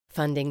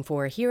Funding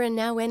for Here and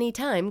Now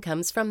Anytime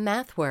comes from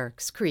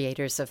MathWorks,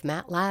 creators of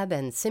MATLAB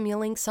and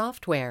Simulink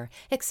software,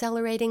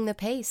 accelerating the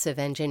pace of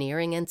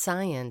engineering and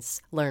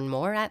science. Learn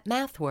more at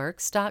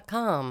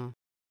mathworks.com.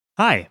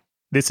 Hi,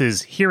 this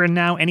is Here and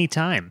Now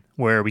Anytime,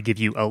 where we give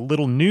you a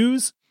little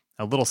news,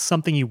 a little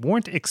something you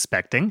weren't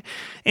expecting,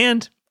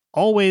 and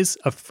always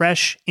a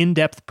fresh,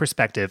 in-depth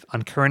perspective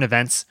on current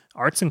events,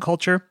 arts and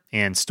culture,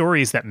 and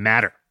stories that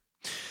matter.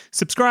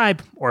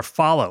 Subscribe or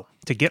follow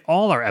to get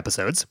all our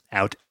episodes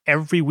out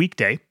every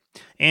weekday.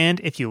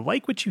 And if you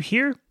like what you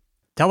hear,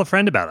 tell a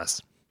friend about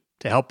us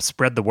to help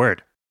spread the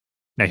word.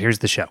 Now here's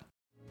the show.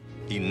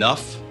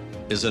 Enough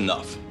is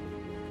enough.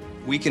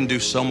 We can do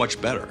so much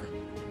better,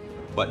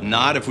 but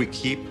not if we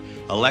keep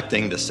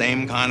electing the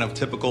same kind of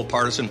typical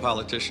partisan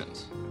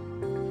politicians.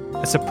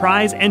 A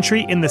surprise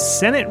entry in the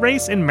Senate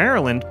race in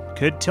Maryland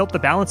could tilt the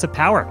balance of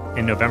power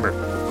in November.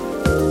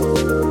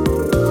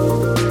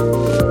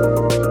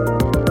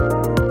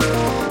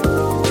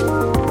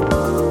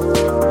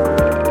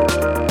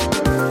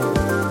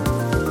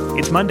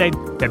 It's Monday,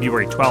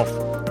 February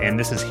 12th, and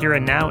this is Here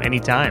and Now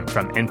Anytime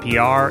from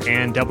NPR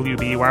and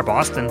WBUR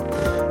Boston.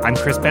 I'm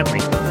Chris Bentley.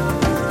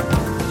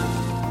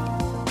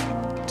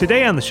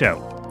 Today on the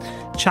show,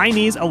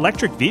 Chinese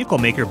electric vehicle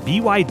maker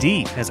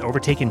BYD has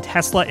overtaken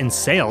Tesla in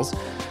sales,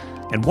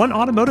 and one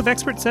automotive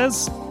expert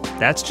says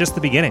that's just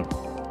the beginning.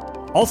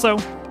 Also,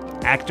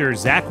 actor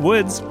Zach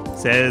Woods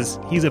says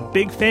he's a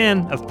big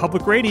fan of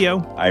public radio.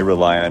 I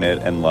rely on it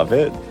and love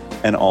it.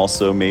 And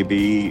also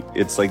maybe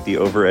it's like the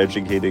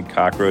overeducated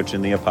cockroach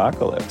in the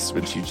apocalypse,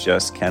 which you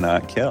just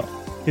cannot kill.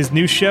 His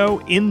new show,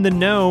 In the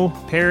Know,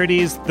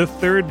 parodies the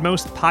third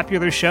most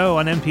popular show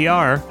on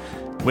NPR,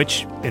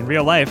 which in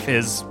real life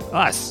is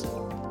us.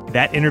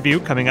 That interview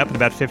coming up in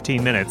about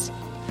 15 minutes.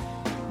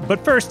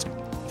 But first,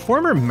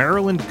 former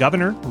Maryland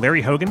Governor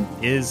Larry Hogan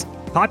is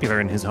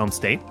popular in his home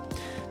state.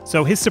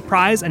 So his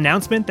surprise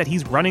announcement that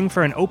he's running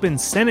for an open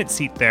Senate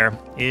seat there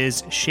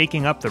is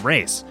shaking up the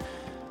race.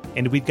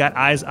 And we've got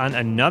eyes on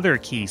another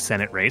key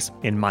Senate race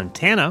in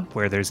Montana,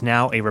 where there's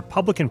now a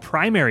Republican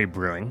primary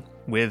brewing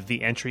with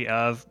the entry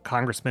of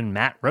Congressman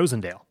Matt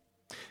Rosendale.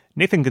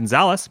 Nathan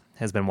Gonzalez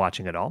has been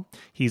watching it all.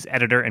 He's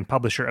editor and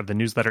publisher of the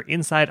newsletter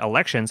Inside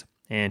Elections,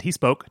 and he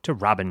spoke to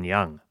Robin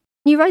Young.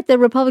 You're right, the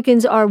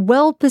Republicans are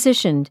well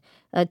positioned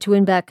to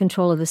win back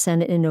control of the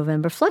Senate in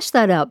November. Flesh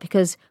that out,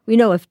 because we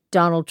know if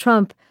Donald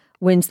Trump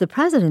wins the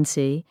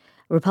presidency,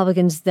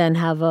 Republicans then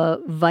have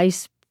a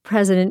vice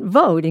president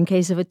vote in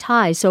case of a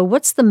tie. So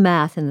what's the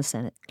math in the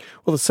Senate?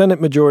 Well, the Senate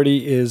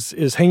majority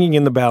is hanging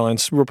in the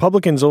balance.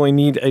 Republicans only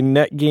need a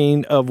net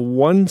gain of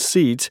one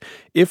seat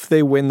if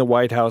they win the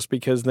White House,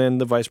 because then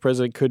the vice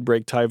president could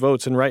break tie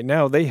votes. And right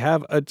now they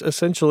have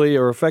essentially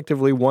or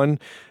effectively one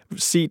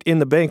seat in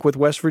the bank with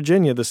West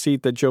Virginia, the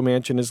seat that Joe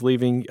Manchin is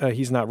leaving.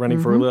 He's not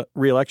running for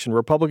re-election.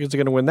 Republicans are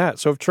going to win that.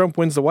 So if Trump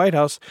wins the White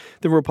House,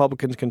 then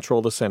Republicans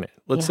control the Senate.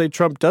 Let's say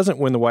Trump doesn't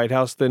win the White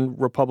House, then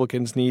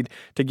Republicans need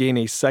to gain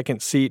a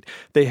second seat.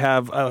 They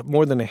have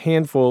more than a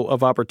handful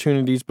of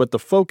opportunities, but the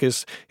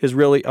focus is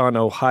really on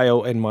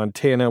Ohio and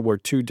Montana, where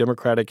two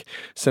Democratic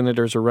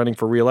senators are running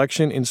for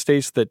re-election in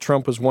states that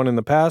Trump has won in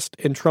the past,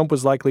 and Trump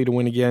was likely to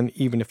win again,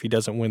 even if he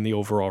doesn't win the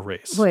overall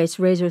race. Boy, it's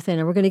razor thin,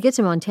 and we're going to get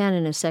to Montana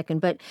in a second,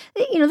 but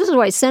this is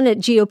why Senate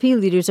GOP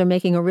leaders are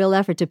making a real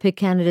effort to pick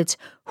candidates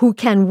who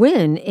can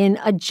win in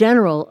a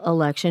general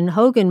election.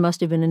 Hogan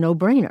must have been a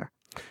no-brainer.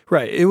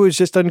 Right. It was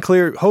just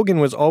unclear.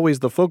 Hogan was always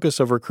the focus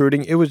of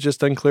recruiting. It was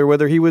just unclear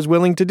whether he was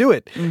willing to do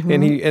it.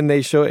 And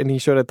he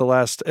showed at the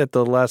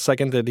last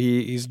second that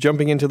he's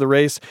jumping into the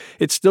race.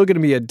 It's still going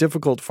to be a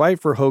difficult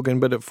fight for Hogan,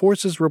 but it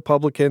forces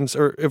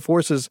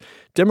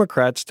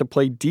Democrats to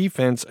play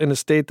defense in a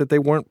state that they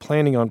weren't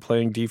planning on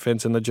playing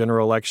defense in the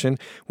general election,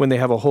 when they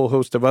have a whole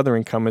host of other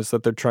incumbents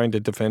that they're trying to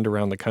defend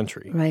around the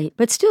country. Right.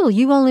 But still,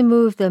 you only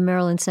moved the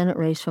Maryland Senate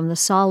race from the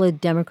solid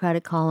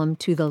Democratic column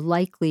to the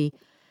likely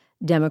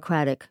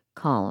Democratic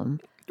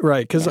column.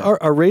 Right, because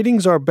our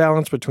ratings are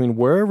balanced between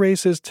where a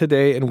race is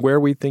today and where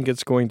we think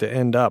it's going to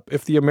end up.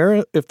 If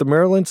the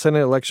Maryland Senate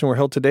election were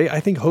held today,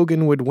 I think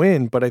Hogan would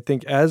win. But I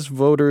think as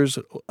voters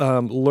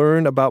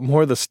learn about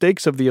more of the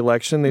stakes of the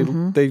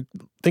election, they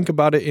think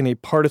about it in a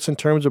partisan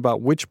terms about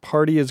which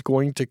party is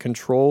going to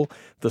control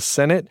the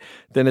Senate,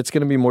 then it's going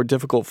to be more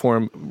difficult for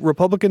him.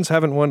 Republicans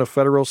haven't won a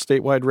federal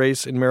statewide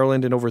race in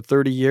Maryland in over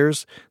 30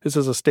 years. This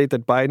is a state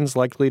that Biden's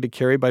likely to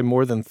carry by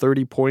more than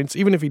 30 points,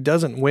 even if he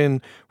doesn't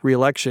win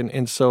re-election.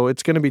 And so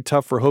it's going to be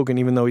tough for Hogan,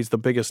 even though he's the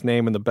biggest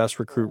name and the best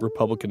recruit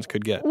Republicans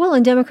could get. Well,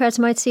 and Democrats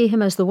might see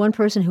him as the one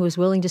person who is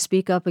willing to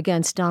speak up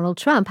against Donald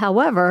Trump.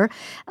 However,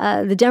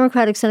 the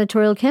Democratic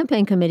Senatorial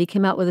Campaign Committee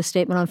came out with a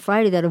statement on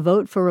Friday that a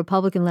vote for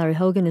Republican Larry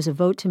Hogan is a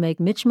vote to make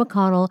Mitch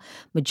McConnell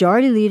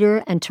majority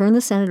leader and turn the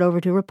Senate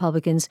over to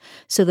Republicans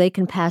so they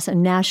can pass a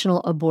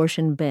national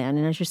abortion ban.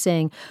 And as you're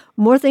saying,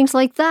 more things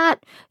like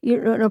that,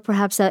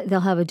 perhaps they'll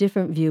have a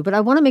different view. But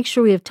I want to make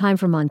sure we have time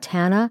for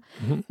Montana.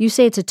 You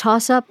say it's a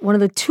toss-up, one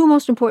of the two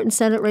most important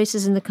Senate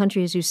races in the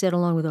country, as you said,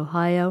 along with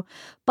Ohio.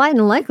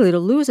 Biden likely to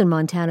lose in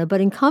Montana, but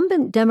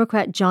incumbent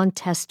Democrat John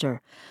Tester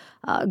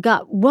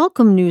got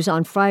welcome news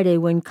on Friday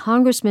when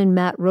Congressman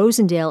Matt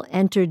Rosendale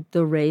entered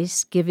the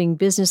race, giving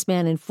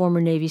businessman and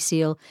former Navy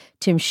SEAL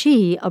Tim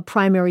Sheehy a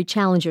primary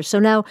challenger. So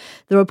now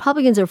the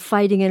Republicans are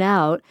fighting it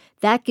out.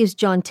 That gives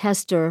John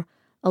Tester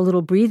a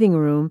little breathing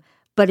room,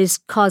 but is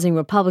causing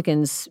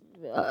Republicans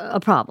a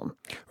problem.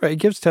 Right. It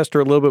gives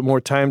Tester a little bit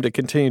more time to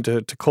continue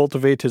to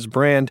cultivate his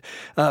brand.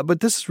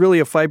 But this is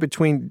really a fight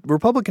between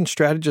Republican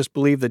strategists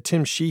believe that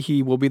Tim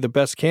Sheehy will be the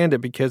best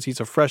candidate because he's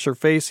a fresher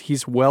face.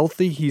 He's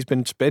wealthy. He's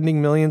been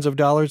spending millions of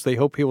dollars. They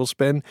hope he will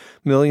spend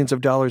millions of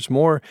dollars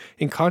more.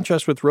 In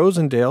contrast with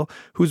Rosendale,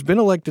 who's been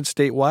elected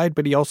statewide,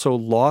 but he also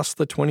lost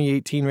the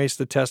 2018 race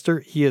to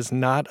Tester. He is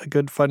not a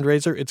good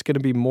fundraiser. It's going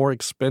to be more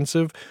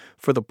expensive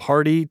for the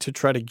party to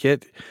try to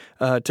get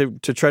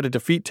to try to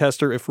defeat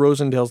Tester if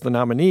Rosendale's the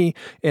nominee.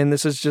 And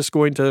this is just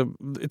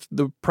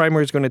the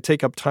primary is going to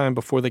take up time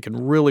before they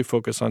can really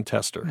focus on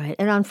Tester. Right.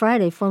 And on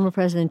Friday, former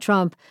President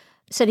Trump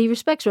said he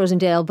respects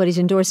Rosendale, but he's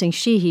endorsing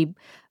Sheehy.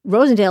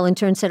 Rosendale, in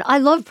turn, said, I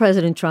love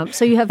President Trump.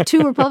 So you have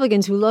two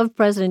Republicans who love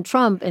President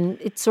Trump, and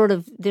it's sort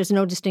of, there's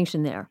no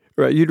distinction there.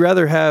 Right. You'd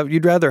rather have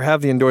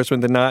the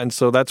endorsement than not, and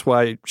so that's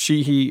why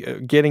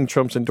Sheehy getting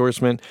Trump's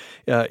endorsement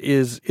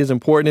is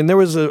important. And there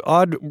was an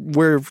odd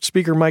where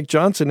Speaker Mike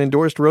Johnson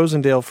endorsed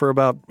Rosendale for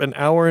about an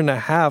hour and a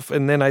half,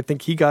 and then I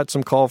think he got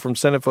some call from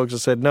Senate folks that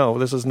said, no,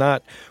 this is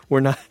not,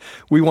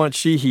 we want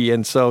Sheehy,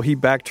 and so he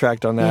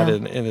backtracked on that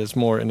and is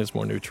more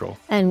neutral.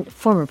 And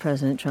former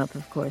President Trump,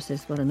 of course,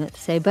 is what I meant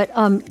to say. But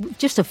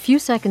just a few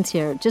seconds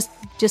here. Just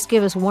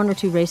give us one or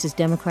two races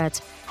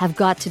Democrats have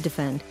got to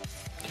defend.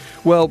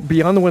 Well,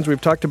 beyond the ones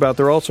we've talked about,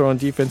 they're also on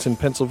defense in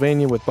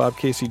Pennsylvania with Bob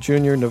Casey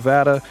Jr.,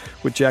 Nevada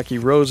with Jackie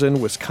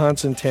Rosen,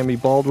 Wisconsin, Tammy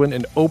Baldwin,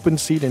 an open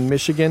seat in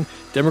Michigan.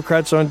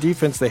 Democrats on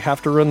defense, they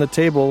have to run the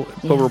table,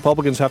 but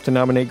Republicans have to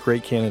nominate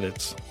great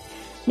candidates.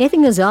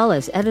 Nathan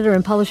Gonzalez, editor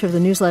and publisher of the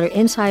newsletter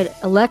Inside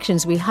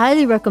Elections, we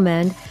highly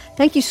recommend.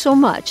 Thank you so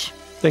much.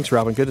 Thanks,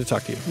 Robin. Good to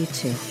talk to you. You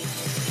too.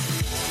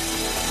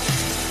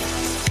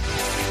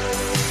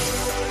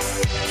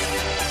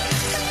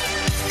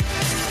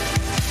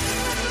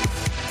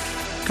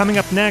 Coming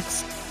up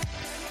next,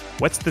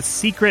 what's the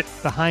secret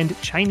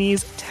behind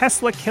Chinese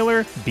Tesla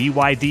killer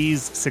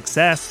BYD's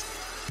success?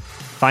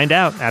 Find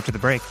out after the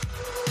break.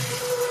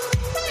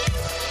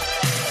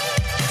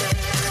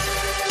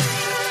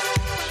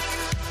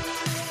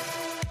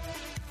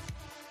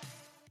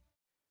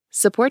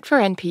 Support for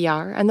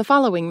NPR and the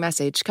following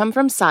message come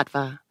from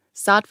Sattva.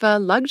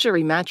 Sattva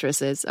luxury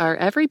mattresses are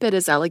every bit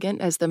as elegant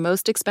as the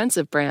most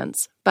expensive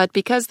brands, but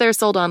because they're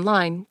sold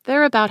online,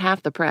 they're about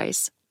half the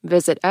price.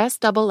 Visit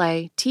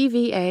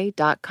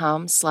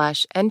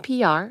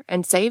SAATVA.com/NPR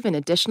and save an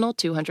additional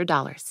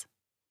 $200.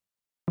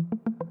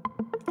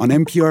 On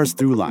NPR's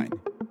Throughline.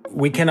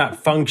 We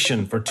cannot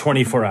function for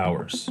 24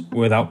 hours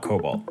without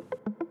cobalt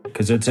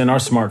because it's in our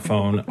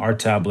smartphone, our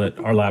tablet,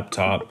 our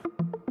laptop.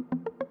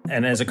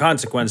 And as a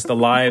consequence, the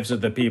lives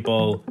of the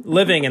people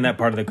living in that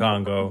part of the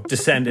Congo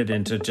descended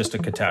into just a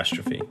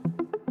catastrophe.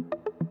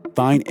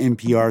 Find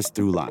NPR's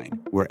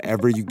Throughline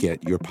wherever you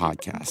get your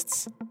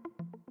podcasts.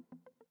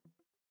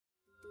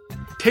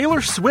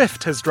 Taylor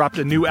Swift has dropped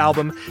a new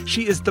album.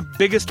 She is the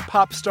biggest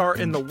pop star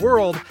in the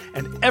world,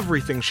 and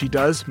everything she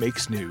does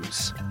makes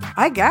news.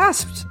 I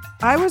gasped.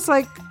 I was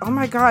like, oh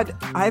my God,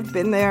 I've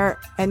been there,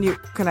 and you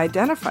can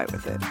identify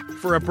with it.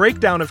 For a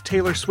breakdown of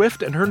Taylor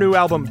Swift and her new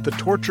album, The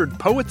Tortured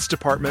Poets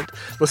Department,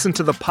 listen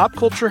to the Pop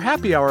Culture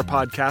Happy Hour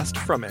podcast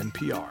from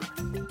NPR.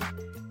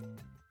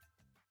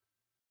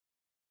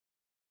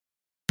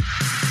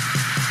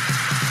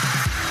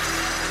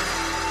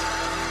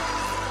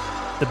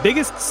 The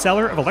biggest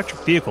seller of electric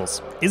vehicles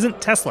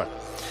isn't Tesla.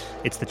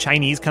 It's the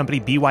Chinese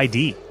company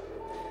BYD.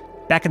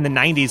 Back in the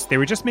 90s, they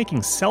were just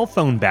making cell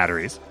phone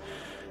batteries,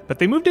 but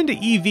they moved into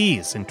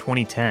EVs in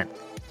 2010.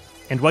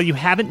 And while you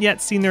haven't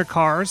yet seen their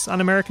cars on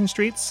American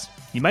streets,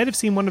 you might have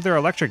seen one of their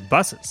electric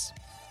buses.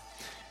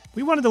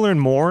 We wanted to learn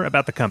more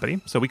about the company,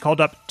 so we called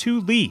up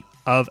Tu Li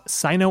of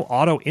Sino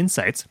Auto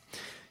Insights.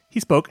 He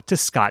spoke to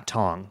Scott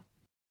Tong.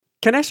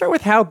 Can I start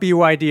with how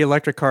BYD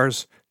electric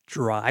cars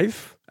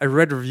drive? I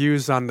read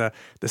reviews on the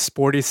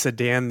sporty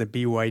sedan, the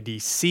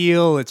BYD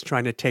Seal. It's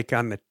trying to take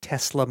on the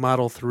Tesla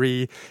Model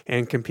 3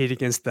 and compete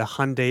against the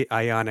Hyundai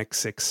Ioniq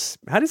 6.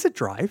 How does it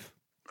drive?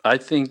 I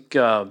think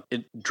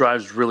it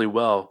drives really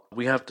well.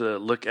 We have to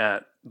look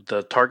at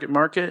the target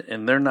market,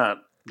 and they're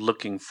not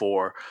looking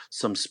for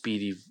some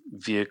speedy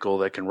vehicle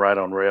that can ride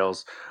on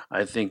rails.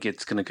 I think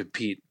it's going to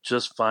compete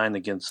just fine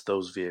against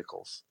those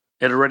vehicles.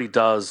 It already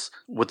does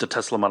with the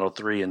Tesla Model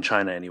 3 in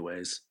China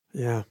anyways.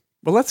 Yeah.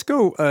 Well, let's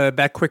go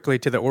back quickly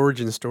to the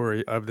origin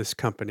story of this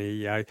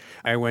company. I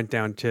went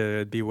down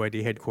to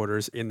BYD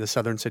headquarters in the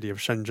southern city of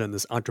Shenzhen,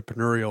 this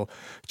entrepreneurial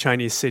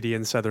Chinese city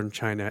in southern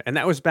China. And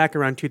that was back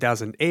around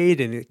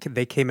 2008, and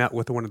they came out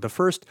with one of the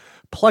first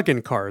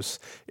plug-in cars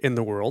in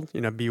the world.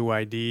 You know,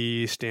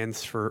 BYD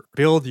stands for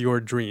Build Your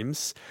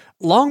Dreams.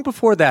 Long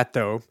before that,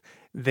 though,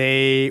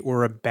 they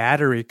were a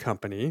battery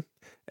company.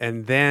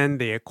 and then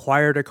they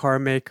acquired a car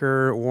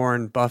maker.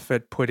 Warren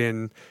Buffett put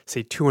in,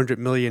 say, $200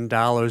 million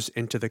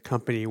into the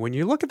company. When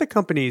you look at the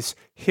company's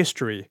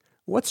history,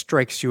 what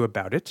strikes you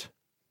about it?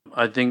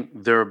 I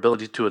think their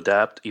ability to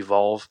adapt,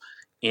 evolve,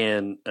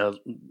 and a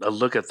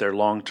look at their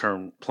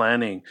long-term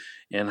planning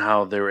and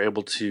how they were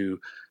able to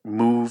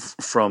move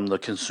from the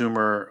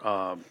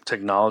consumer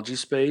technology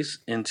space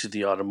into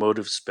the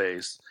automotive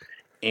space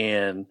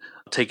and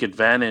take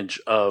advantage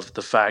of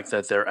the fact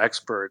that they're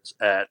experts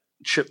at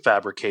chip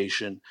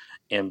fabrication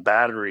and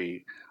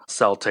battery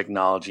cell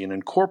technology and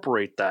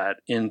incorporate that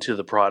into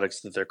the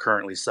products that they're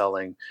currently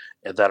selling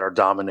that are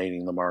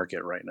dominating the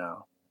market right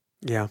now.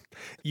 Yeah.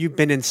 You've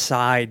been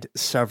inside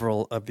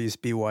several of these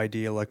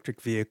BYD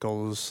electric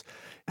vehicles.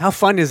 How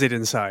fun is it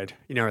inside?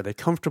 Are they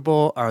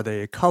comfortable? Are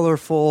they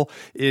colorful?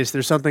 Is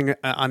there something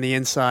on the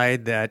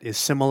inside that is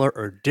similar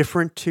or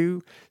different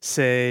to,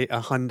 say, a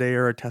Hyundai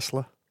or a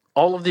Tesla?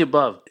 All of the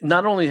above.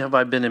 Not only have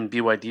I been in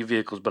BYD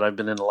vehicles, but I've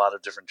been in a lot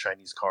of different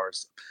Chinese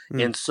cars.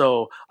 And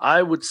so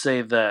I would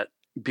say that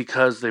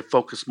because they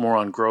focus more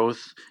on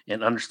growth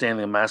and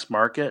understanding the mass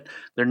market,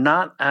 they're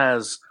not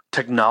as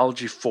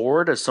technology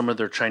forward as some of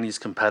their Chinese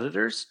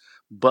competitors,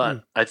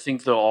 but I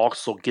think they'll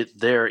also get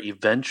there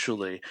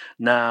eventually.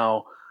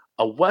 Now,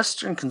 a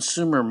Western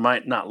consumer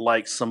might not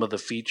like some of the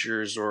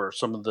features or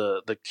some of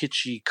the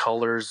kitschy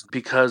colors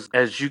because,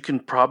 as you can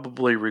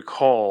probably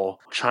recall,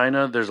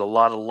 China, there's a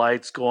lot of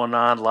lights going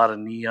on, a lot of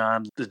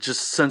neon. It's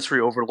just sensory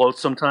overload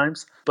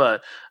sometimes.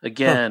 But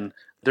again,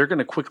 they're going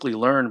to quickly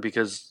learn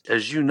because,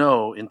 as you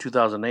know, in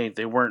 2008,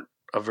 they weren't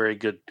a very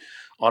good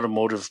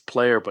automotive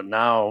player, but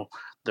now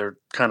they're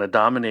kind of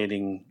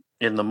dominating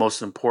in the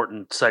most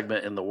important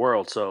segment in the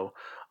world. So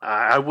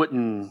I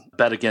wouldn't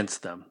bet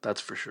against them.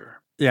 That's for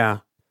sure. Yeah.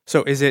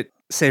 So is it,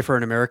 say, for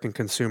an American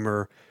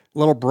consumer, a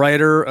little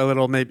brighter, a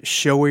little maybe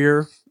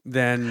showier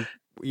than,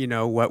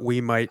 what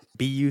we might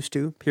be used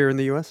to here in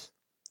the U.S.?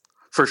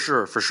 For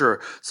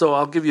sure. So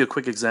I'll give you a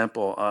quick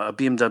example. A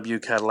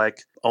BMW Cadillac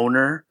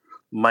owner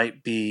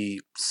might be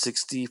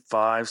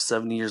 65,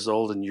 70 years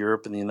old in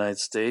Europe and the United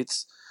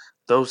States.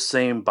 Those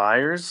same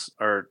buyers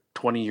are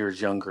 20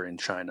 years younger in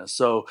China.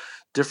 So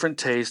different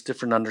taste,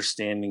 different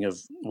understanding of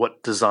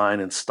what design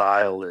and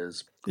style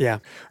is. Yeah.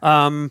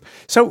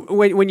 So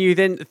when you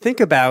then think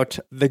about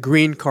the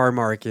green car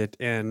market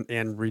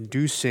and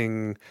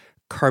reducing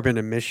carbon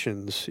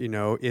emissions,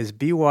 is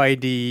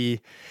BYD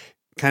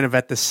kind of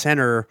at the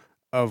center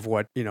of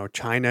what,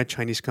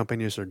 Chinese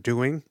companies are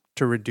doing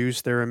to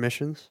reduce their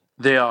emissions?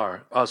 They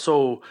are.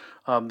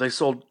 They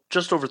sold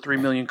just over 3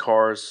 million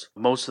cars,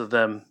 most of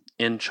them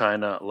in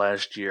China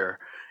last year.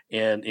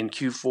 And in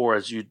Q4,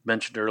 as you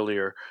mentioned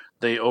earlier,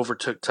 they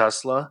overtook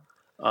Tesla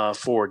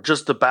for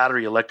just the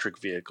battery electric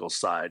vehicle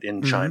side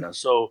in China.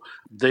 So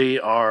they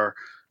are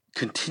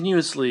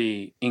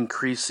continuously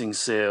increasing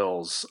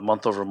sales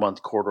month over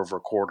month, quarter over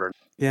quarter.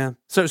 Yeah.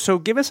 So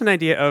give us an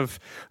idea of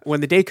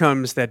when the day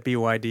comes that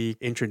BYD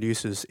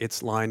introduces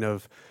its line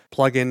of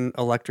plug-in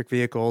electric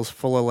vehicles,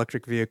 full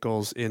electric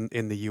vehicles in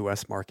the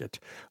U.S. market.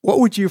 What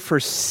would you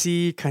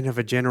foresee kind of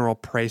a general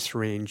price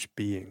range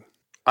being?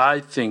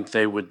 I think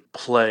they would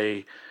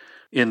play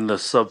in the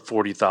sub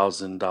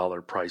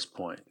 $40,000 price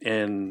point.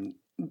 And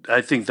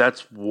I think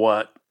that's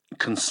what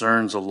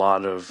concerns a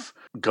lot of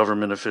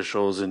government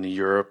officials in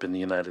Europe and the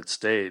United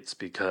States,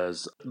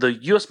 because the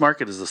U.S.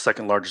 market is the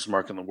second largest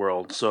market in the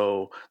world.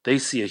 So they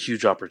see a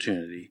huge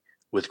opportunity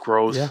with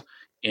growth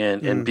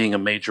and being a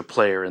major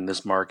player in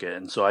this market.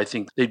 And so I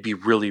think they'd be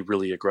really,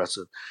 really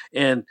aggressive.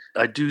 And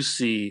I do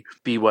see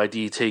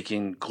BYD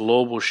taking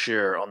global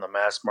share on the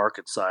mass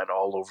market side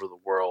all over the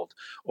world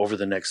over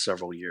the next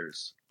several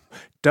years.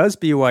 Does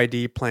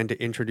BYD plan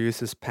to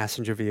introduce its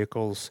passenger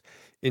vehicles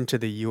into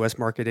the U.S.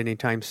 market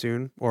anytime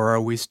soon, or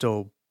are we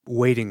still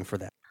waiting for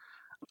that?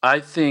 I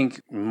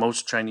think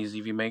most Chinese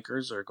EV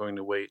makers are going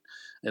to wait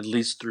at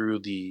least through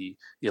the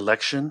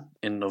election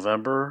in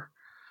November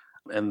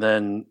and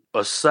then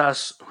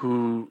assess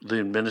who the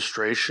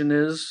administration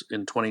is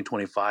in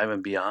 2025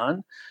 and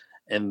beyond,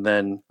 and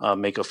then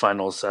make a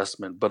final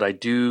assessment. But I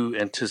do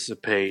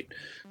anticipate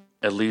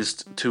at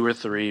least 2 or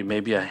 3,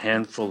 maybe a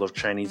handful of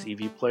Chinese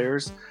EV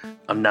players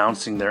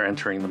announcing they're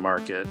entering the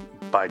market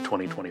by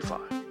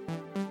 2025.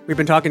 We've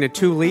been talking to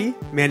Tu Li,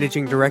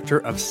 Managing Director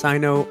of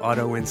Sino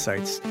Auto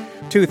Insights.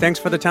 Tu, thanks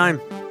for the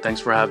time.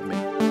 Thanks for having me.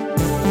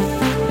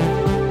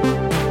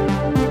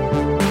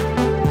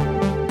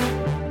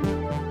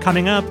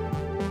 Coming up,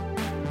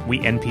 we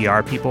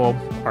NPR people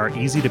are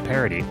easy to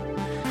parody.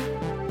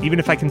 Even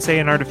if I can say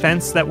in our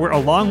defense that we're a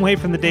long way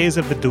from the days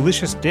of the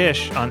delicious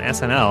dish on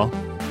SNL.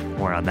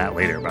 More on that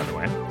later, by the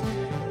way.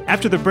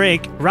 After the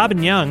break,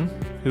 Robin Young,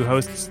 who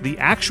hosts the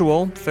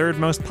actual third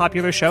most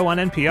popular show on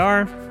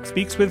NPR,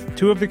 speaks with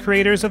 2 of the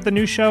creators of the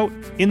new show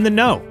In the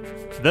Know,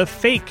 the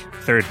fake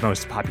third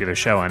most popular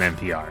show on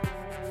NPR.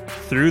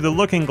 Through the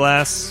Looking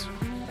Glass,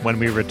 when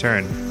we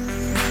return.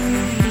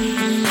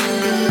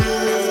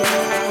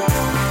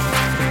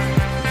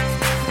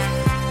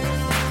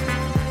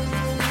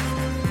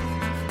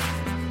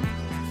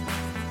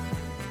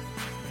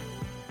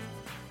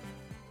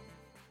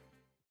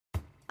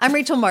 I'm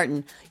Rachel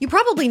Martin. You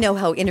probably know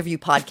how interview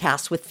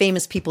podcasts with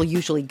famous people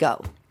usually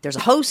go. There's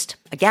a host,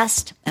 a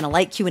guest, and a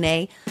light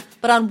Q&A.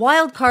 But on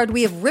Wildcard,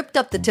 we have ripped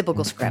up the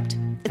typical script.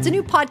 It's a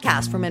new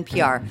podcast from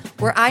NPR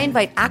where I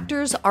invite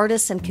actors,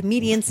 artists, and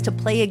comedians to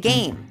play a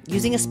game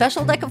using a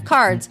special deck of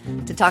cards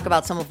to talk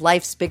about some of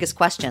life's biggest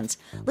questions.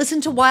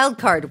 Listen to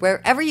Wildcard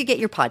wherever you get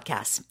your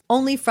podcasts,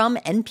 only from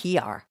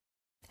NPR.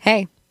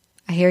 Hey,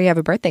 I hear you have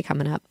a birthday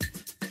coming up.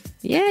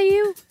 Yeah,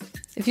 you.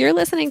 If you're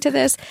listening to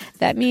this,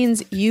 that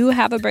means you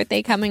have a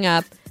birthday coming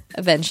up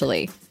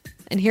eventually.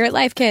 And here at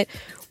Life Kit,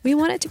 we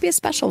want it to be a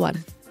special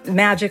one.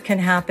 Magic can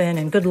happen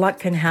and good luck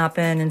can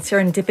happen and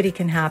serendipity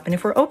can happen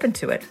if we're open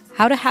to it.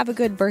 How to have a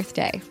good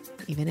birthday,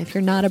 even if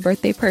you're not a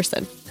birthday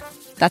person.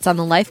 That's on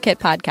the Life Kit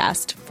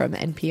podcast from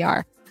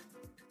NPR.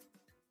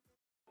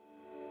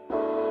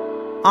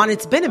 On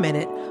It's Been a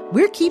Minute,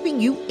 we're keeping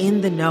you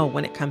in the know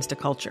when it comes to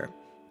culture.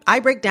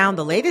 I break down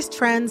the latest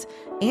trends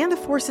and the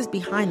forces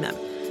behind them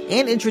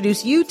and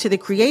introduce you to the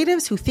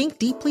creatives who think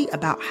deeply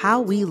about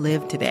how we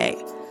live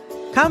today.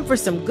 Come for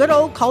some good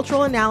old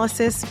cultural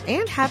analysis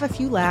and have a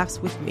few laughs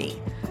with me.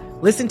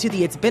 Listen to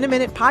the It's Been a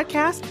Minute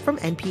podcast from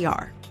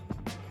NPR.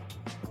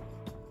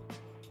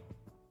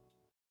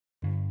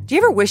 Do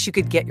you ever wish you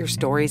could get your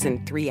stories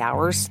in 3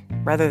 hours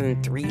rather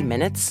than 3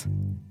 minutes?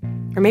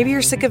 Or maybe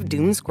you're sick of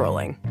doom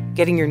scrolling,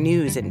 getting your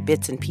news in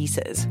bits and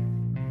pieces.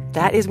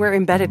 That is where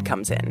Embedded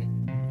comes in.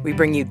 We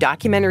bring you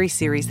documentary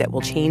series that will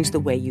change the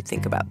way you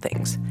think about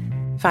things.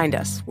 Find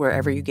us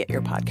wherever you get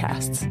your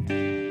podcasts.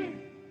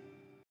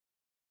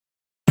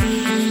 I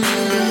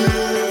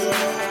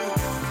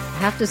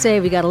have to say,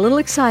 we got a little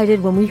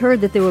excited when we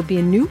heard that there would be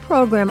a new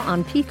program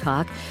on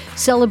Peacock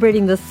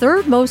celebrating the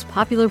third most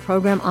popular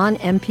program on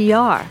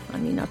NPR. I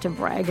mean, not to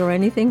brag or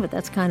anything, but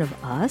that's kind of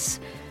us.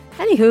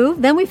 Anywho,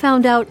 then we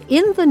found out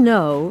In the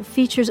Know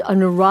features a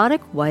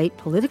neurotic, white,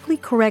 politically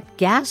correct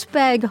gas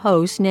bag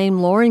host named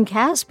Lauren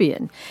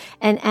Caspian,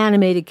 an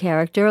animated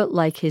character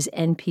like his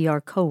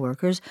NPR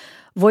coworkers,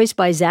 voiced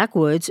by Zach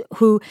Woods,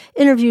 who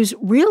interviews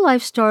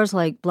real-life stars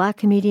like Black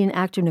comedian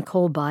actor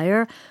Nicole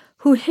Byer,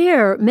 who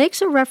here makes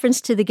a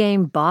reference to the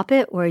game Bop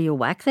It, where you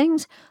whack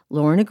things.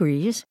 Lauren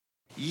agrees.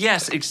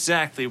 Yes,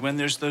 exactly. When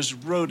there's those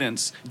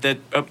rodents that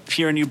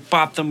appear and you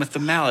bop them with the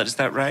mallet. Is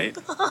that right?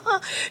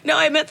 No,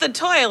 I meant the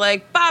toy,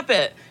 like bop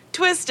it,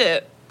 twist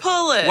it,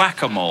 pull it.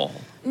 Whack-a-mole.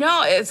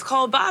 No, it's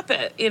called Bop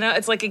It. You know,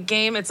 it's like a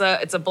game. It's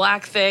a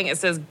black thing. It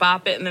says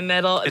Bop It in the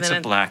middle. And it's then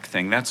a black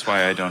thing. That's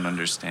why I don't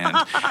understand.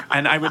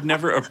 And I would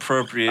never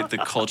appropriate the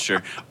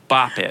culture.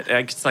 Bop it.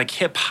 It's like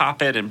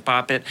hip-hop it and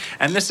bop it.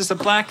 And this is a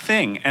black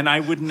thing. And I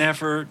would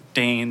never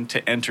deign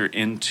to enter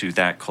into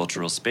that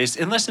cultural space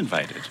unless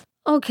invited.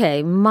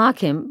 Okay, mock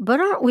him,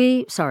 but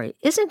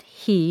isn't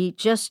he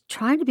just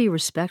trying to be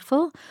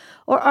respectful?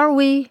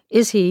 Or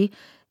is he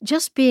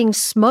just being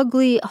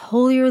smugly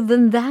holier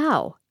than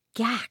thou?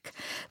 Gack.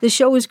 The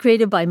show was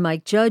created by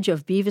Mike Judge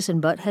of Beavis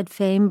and Butthead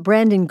fame,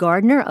 Brandon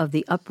Gardner of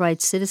the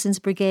Upright Citizens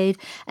Brigade,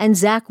 and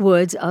Zach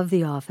Woods of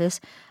The Office.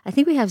 I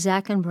think we have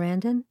Zach and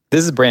Brandon.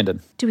 This is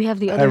Brandon. Do we have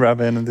the other? Hi,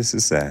 Robin, and this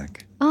is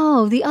Zach.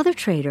 Oh, the other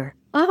traitor.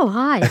 Oh,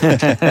 hi.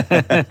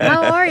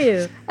 How are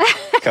you?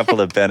 Couple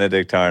of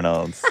Benedict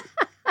Arnolds.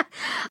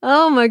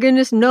 Oh, my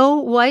goodness. No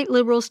white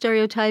liberal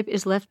stereotype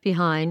is left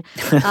behind.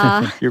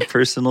 Your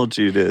personal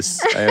Judas.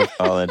 I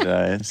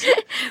apologize.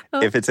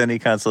 If it's any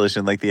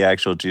consolation, like the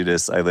actual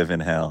Judas, I live in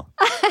hell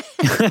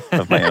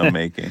of my own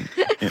making.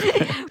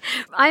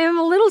 I am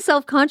a little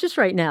self-conscious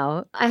right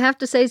now. I have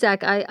to say,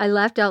 Zach, I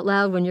laughed out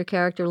loud when your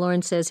character,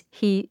 Lauren, says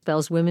he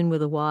spells women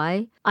with a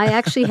Y. I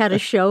actually had a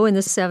show in the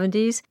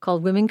 70s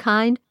called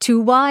Womankind,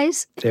 2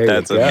 Ys.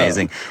 That's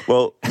amazing.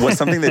 Well,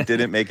 something that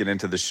didn't make it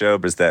into the show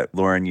was that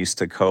Lauren used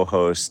to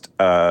co-host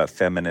a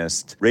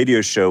feminist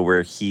radio show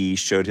where he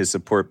showed his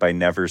support by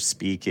never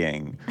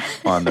speaking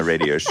on the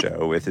radio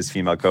show with his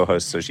female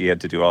co-host, so she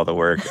had to do all the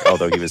work,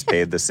 although he was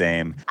paid the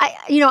same.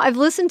 I've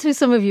listened to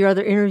some of your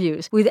other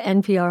interviews with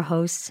NPR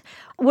hosts.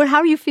 How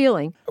are you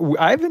feeling?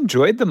 I've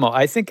enjoyed them all.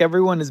 I think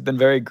everyone has been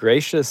very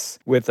gracious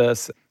with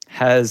us,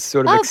 has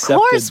sort of accepted that.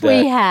 Of course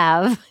we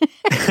have.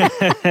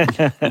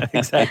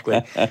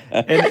 Exactly.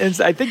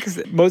 And I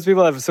think most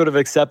people have sort of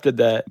accepted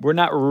that we're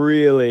not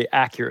really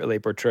accurately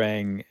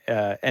portraying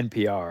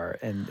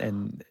NPR,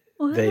 and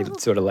they've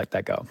sort of let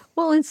that go.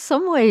 Well, in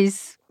some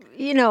ways,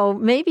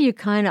 maybe you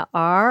kind of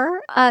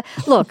are.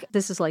 Look,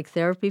 this is like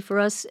therapy for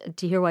us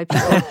to hear why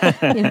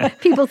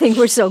people think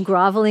we're so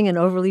groveling and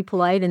overly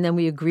polite, and then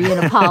we agree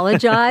and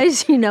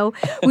apologize.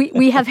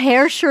 We have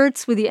hair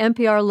shirts with the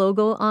NPR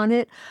logo on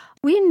it.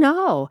 We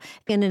know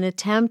in an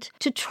attempt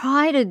to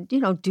try to,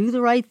 do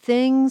the right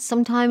thing,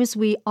 sometimes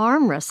we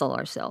arm wrestle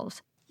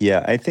ourselves.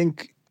 Yeah, I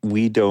think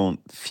we don't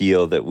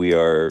feel that we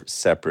are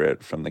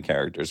separate from the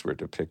characters we're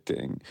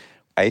depicting.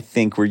 I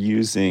think we're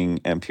using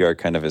NPR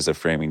kind of as a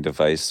framing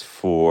device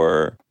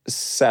for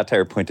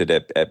satire pointed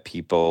at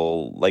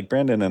people like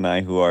Brandon and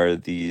I who are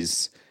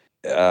these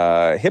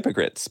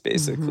hypocrites,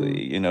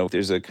 basically. Mm-hmm.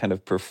 There's a kind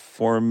of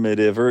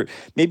performative or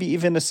maybe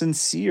even a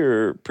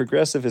sincere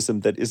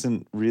progressivism that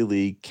isn't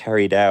really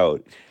carried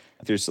out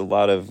There's a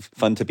lot of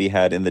fun to be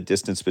had in the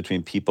distance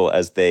between people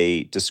as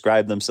they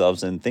describe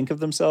themselves and think of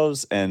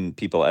themselves and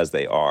people as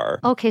they are.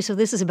 Okay, so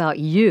this is about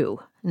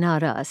you,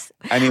 not us.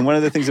 I mean, one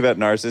of the things about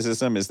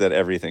narcissism is that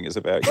everything is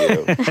about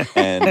you.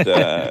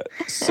 And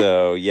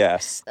so,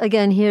 yes.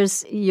 Again,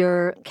 here's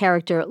your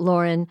character,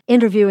 Lauren,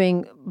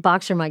 interviewing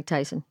boxer Mike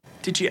Tyson.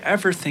 Did you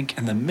ever think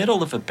in the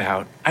middle of a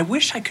bout, I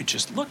wish I could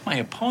just look my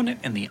opponent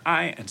in the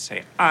eye and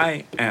say,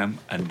 I am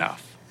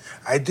enough?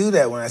 I do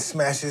that when I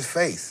smash his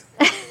face.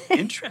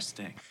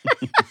 Interesting.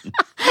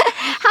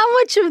 How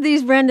much of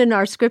these, Brendan,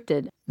 are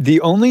scripted?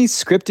 The only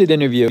scripted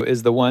interview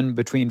is the one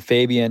between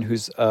Fabian,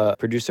 who's a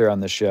producer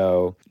on the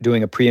show,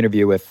 doing a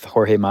pre-interview with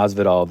Jorge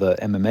Masvidal, the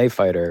MMA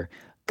fighter,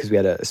 because we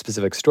had a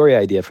specific story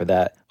idea for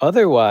that.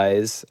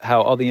 Otherwise,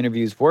 how all the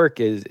interviews work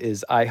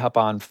is I hop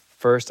on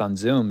first on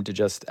Zoom to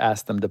just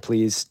ask them to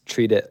please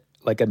treat it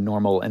like a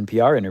normal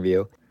NPR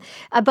interview.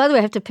 By the way,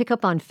 I have to pick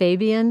up on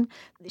Fabian.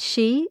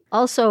 She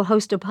also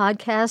hosts a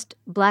podcast,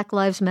 Black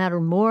Lives Matter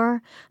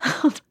More.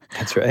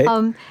 That's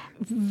right.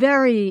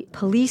 Very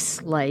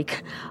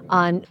police-like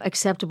on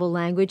acceptable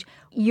language.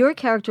 Your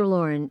character,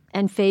 Lauren,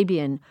 and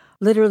Fabian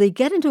literally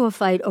get into a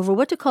fight over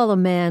what to call a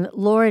man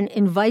Lauren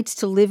invites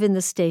to live in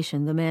the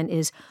station. The man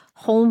is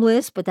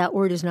homeless, but that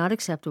word is not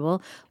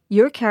acceptable.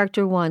 Your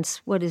character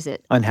wants, what is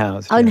it?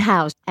 Unhoused.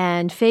 Unhoused. Yeah.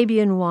 And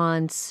Fabian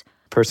wants...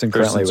 Person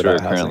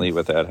currently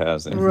without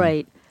housing.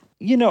 Right.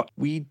 You know,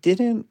 we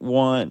didn't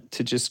want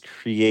to just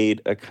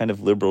create a kind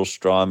of liberal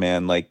straw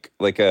man, like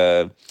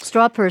a...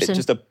 Straw person.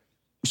 Just a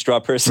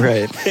straw person.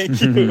 Right. Thank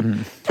you.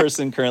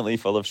 Person currently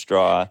full of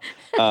straw.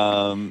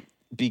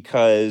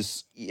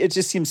 Because it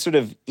just seems sort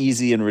of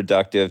easy and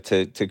reductive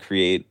to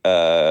create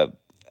a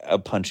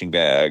punching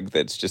bag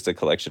that's just a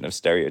collection of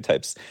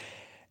stereotypes.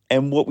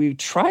 And what we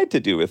tried to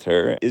do with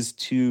her is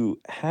to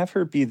have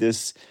her be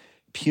this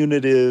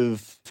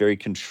punitive, very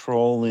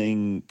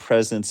controlling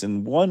presence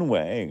in one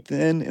way,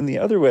 then in the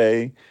other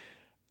way,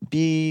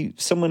 be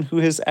someone who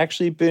has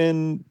actually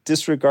been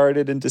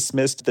disregarded and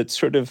dismissed, that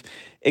sort of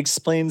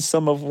explains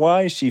some of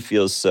why she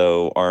feels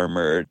so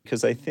armored.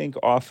 Because I think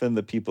often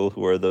the people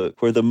who are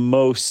the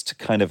most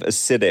kind of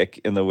acidic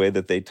in the way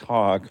that they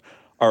talk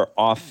are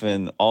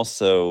often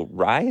also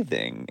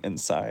writhing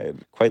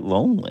inside, quite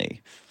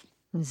lonely.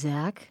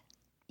 Zach,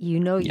 you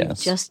know, you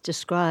just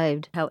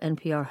described how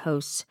NPR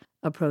hosts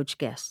approach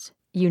guests.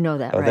 You know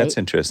that, right? Oh, that's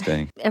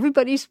interesting.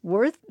 Everybody's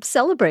worth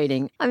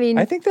celebrating. I mean...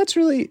 I think that's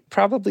really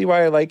probably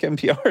why I like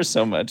NPR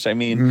so much. I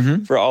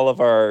mean, for all of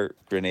our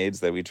grenades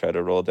that we try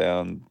to roll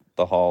down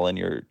the hall in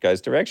your guys'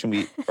 direction,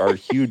 we are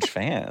huge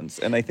fans.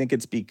 And I think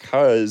it's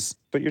because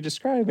what you're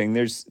describing,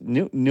 there's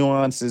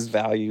nuance is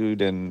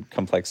valued and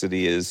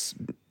complexity is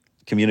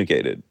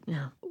communicated.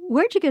 Yeah.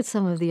 Where'd you get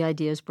some of the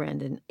ideas,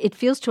 Brandon? It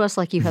feels to us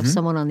like you have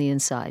someone on the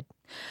inside.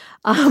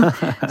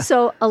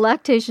 So a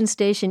lactation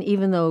station,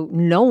 even though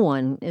no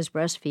one is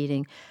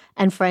breastfeeding,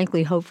 and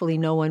frankly, hopefully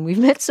no one we've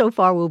met so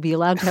far will be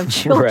allowed to have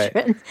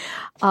children.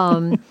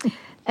 Right.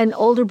 An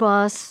older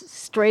boss,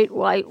 straight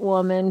white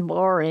woman,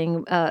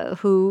 boring,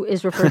 who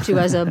is referred to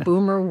as a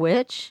boomer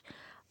witch.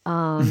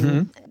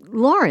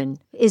 Lauren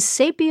is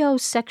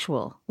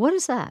sapiosexual. What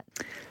is that?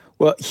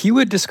 Well, he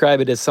would describe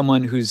it as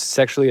someone who's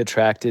sexually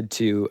attracted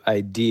to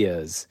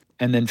ideas.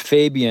 And then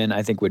Fabian,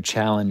 I think, would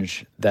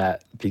challenge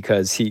that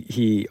because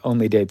he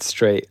only dates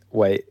straight,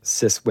 white,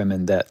 cis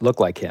women that look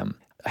like him.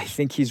 I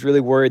think he's really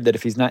worried that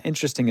if he's not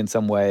interesting in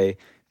some way,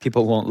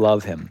 people won't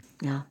love him.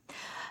 Yeah.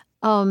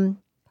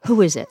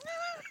 Who is it?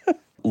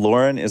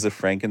 Lauren is a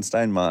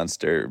Frankenstein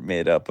monster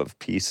made up of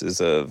pieces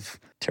of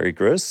Terry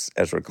Gross,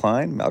 Ezra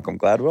Klein, Malcolm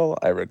Gladwell,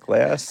 Ira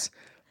Glass,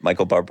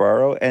 Michael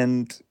Barbaro,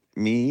 and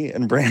me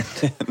and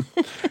Brandon.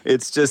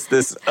 It's just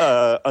this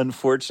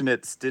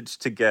unfortunate stitched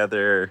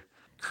together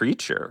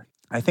creature.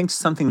 I think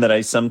something that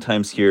I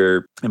sometimes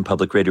hear in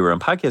public radio or on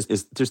podcasts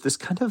is there's this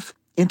kind of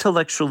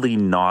intellectually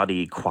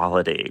naughty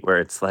quality where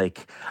it's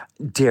like,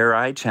 dare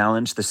I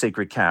challenge the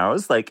sacred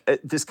cows? Like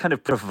this kind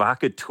of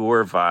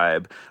provocateur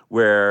vibe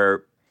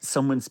where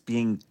someone's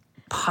being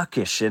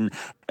puckish in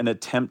an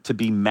attempt to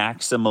be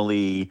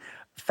maximally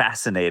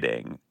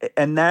fascinating.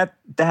 And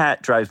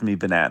that drives me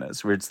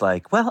bananas, where it's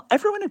like, well,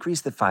 everyone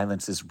agrees that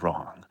violence is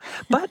wrong,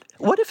 but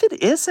what if it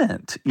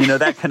isn't? You know,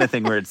 that kind of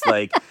thing where it's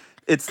like,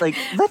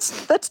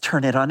 let's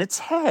turn it on its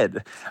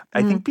head.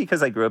 I think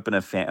because I grew up in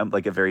a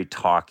very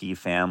talky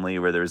family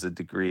where there's a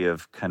degree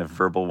of kind of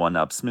verbal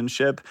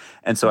one-upsmanship,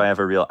 and so I have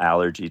a real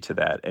allergy to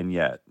that, and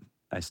yet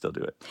I still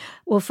do it.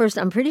 Well, first,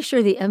 I'm pretty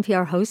sure the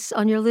NPR hosts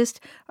on your list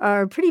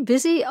are pretty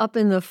busy up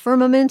in the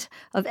firmament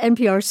of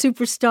NPR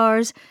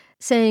superstars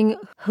saying,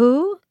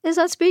 who is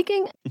that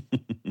speaking?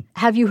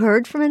 Have you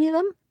heard from any of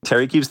them?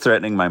 Terry keeps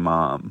threatening my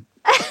mom.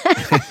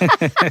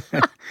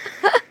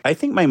 I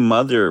think my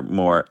mother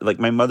more, like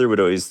my mother would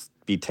always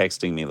be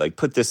texting me, like,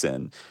 put this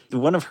in.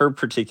 One of her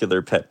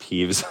particular pet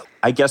peeves,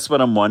 I guess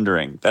what I'm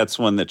wondering, that's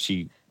one that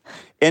she,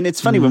 and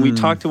it's funny, when we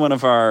talked to one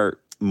of our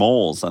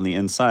moles on the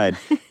inside,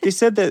 they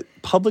said that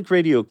public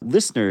radio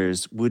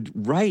listeners would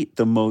write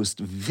the most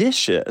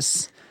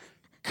vicious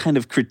kind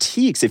of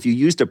critiques. If you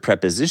used a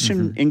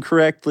preposition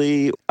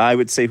incorrectly, I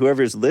would say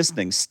whoever's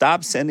listening,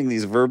 stop sending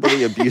these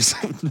verbally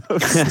abusive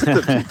notes to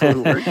the people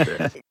who work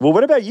there. Well,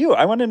 what about you?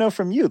 I want to know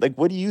from you. Like,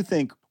 what do you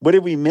think? What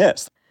did we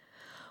miss?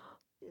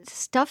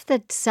 Stuff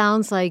that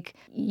sounds like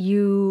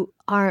you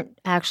aren't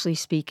actually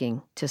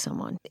speaking to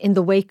someone in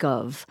the wake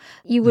of.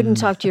 You wouldn't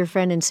talk to your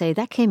friend and say,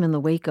 that came in the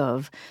wake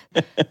of.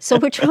 So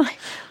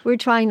we're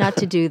trying not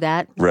to do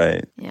that.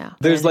 Right. Yeah.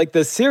 There's like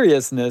the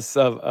seriousness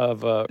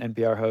of an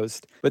NPR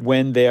host, but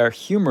when they are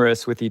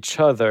humorous with each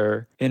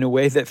other in a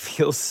way that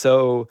feels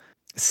so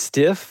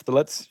stiff, but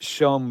let's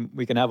show them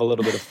we can have a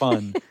little bit of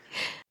fun.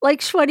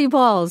 Like Sweaty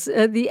Balls,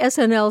 the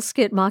SNL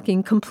skit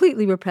mocking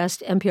completely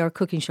repressed NPR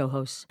cooking show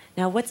hosts.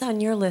 Now, what's on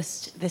your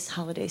list this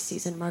holiday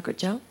season, Margaret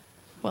Jo?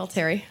 Well,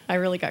 Terry, I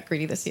really got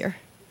greedy this year.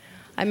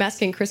 I'm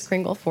asking Kris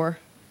Kringle for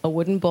a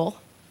wooden bowl,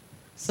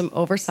 some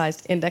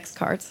oversized index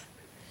cards,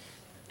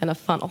 and a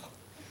funnel.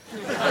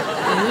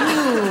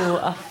 Ooh,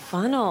 a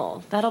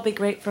funnel. That'll be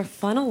great for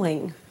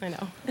funneling. I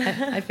know.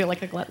 I feel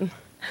like a glutton.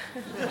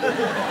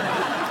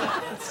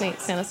 It's neat.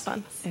 Santa's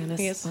fun.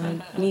 Santa's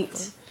fun.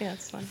 Neat. Yeah,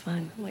 it's fun.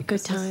 Fun. Like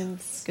good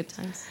Christmas. times. Good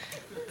times.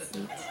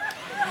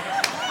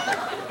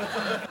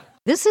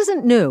 This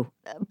isn't new,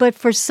 but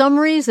for some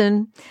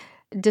reason,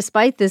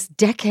 despite this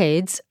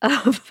decades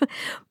of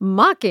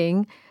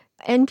mocking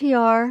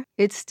NPR,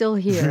 it's still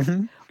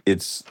here.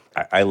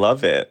 I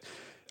love it.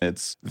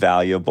 It's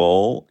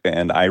valuable,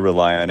 and I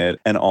rely on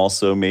it. And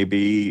also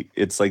maybe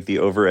it's like the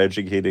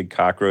overeducated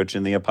cockroach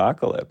in the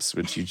apocalypse,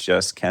 which you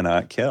just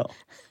cannot kill.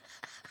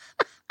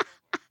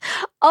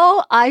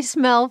 Oh, I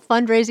smell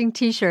fundraising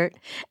T-shirt.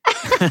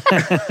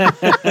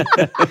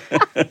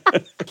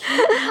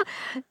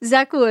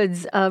 Zach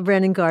Woods,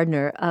 Brandon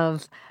Gardner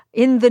of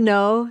In the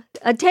Know,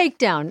 a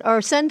takedown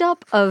or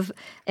send-up of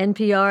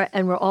NPR,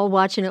 and we're all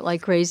watching it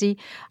like crazy.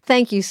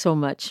 Thank you so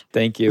much.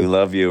 Thank you. We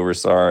love you. We're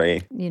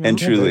sorry. And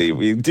truly,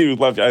 we do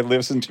love you. I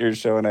listen to your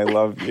show, and I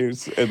love you.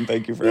 And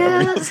thank you for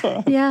having us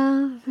on.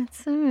 Yeah,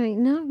 that's all right.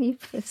 No,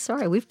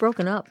 sorry, we've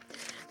broken up.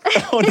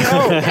 Oh,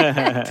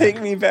 no.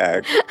 Take me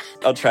back.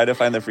 I'll try to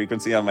find the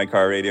frequency on my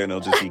car radio, and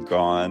it'll just be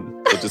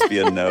gone. It'll just be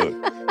a note.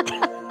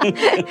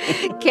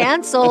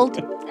 Canceled.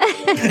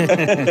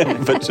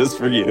 But just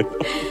for you.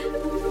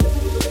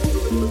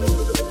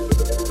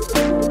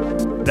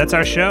 That's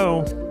our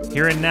show.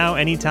 Here and Now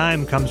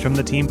Anytime comes from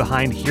the team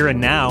behind Here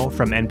and Now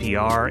from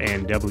NPR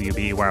and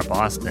WBUR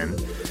Boston.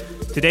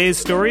 Today's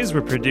stories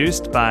were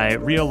produced by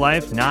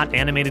real-life, not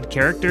animated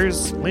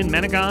characters Lynn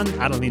Menegon,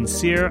 Adeline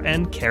Sear,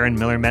 and Karen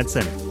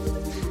Miller-Medson.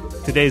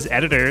 Today's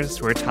editors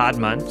were Todd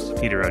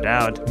Munt, Peter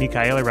O'Dowd,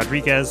 Micaela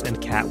Rodriguez,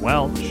 and Kat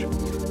Welch.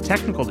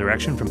 Technical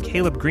direction from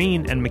Caleb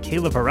Green and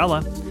Michaela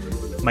Varela.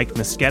 Mike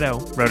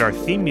Moschetto wrote our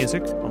theme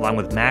music, along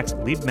with Max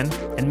Liebman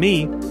and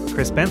me,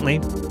 Chris Bentley.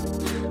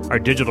 Our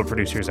digital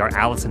producers are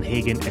Allison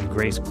Hagen and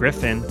Grace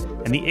Griffin,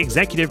 and the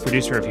executive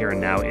producer of Here and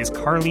Now is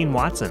Carlene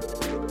Watson.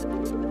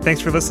 Thanks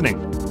for listening.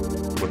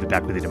 We'll be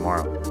back with you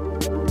tomorrow.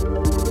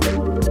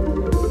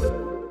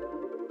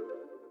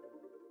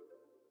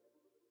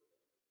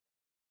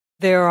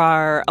 There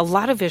are a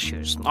lot of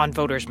issues on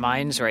voters'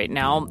 minds right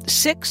now.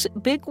 6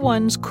 big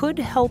ones could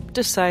help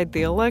decide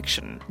the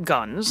election: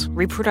 guns,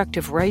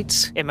 reproductive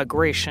rights,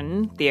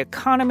 immigration, the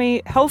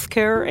economy,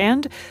 healthcare,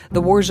 and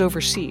the wars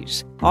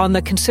overseas. On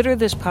the Consider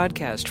This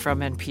podcast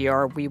from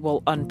NPR, we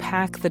will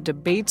unpack the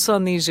debates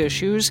on these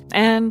issues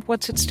and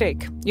what's at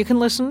stake. You can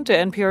listen to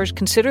NPR's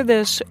Consider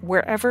This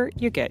wherever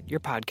you get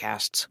your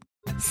podcasts.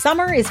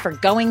 Summer is for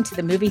going to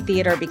the movie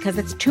theater because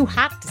it's too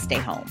hot to stay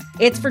home.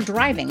 It's for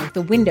driving with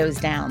the windows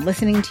down,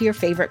 listening to your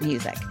favorite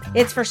music.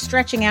 It's for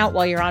stretching out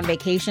while you're on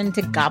vacation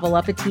to gobble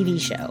up a TV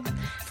show.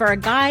 For a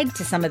guide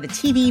to some of the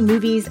TV,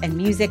 movies, and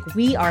music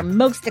we are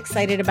most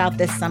excited about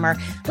this summer,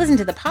 listen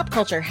to the Pop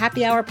Culture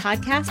Happy Hour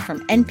podcast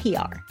from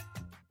NPR.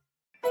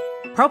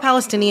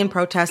 Pro-Palestinian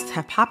protests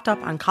have popped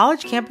up on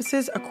college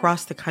campuses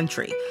across the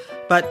country.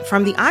 But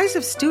from the eyes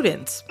of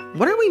students,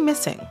 what are we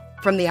missing?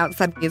 From the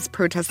outside, these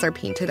protests are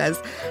painted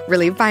as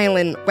really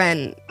violent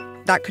when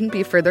that couldn't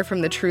be further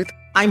from the truth.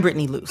 I'm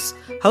Brittany Luce,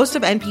 host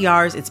of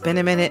NPR's It's Been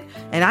a Minute,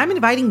 and I'm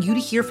inviting you to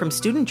hear from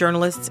student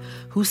journalists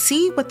who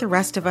see what the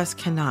rest of us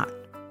cannot.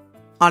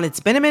 On It's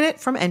Been a Minute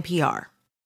from NPR.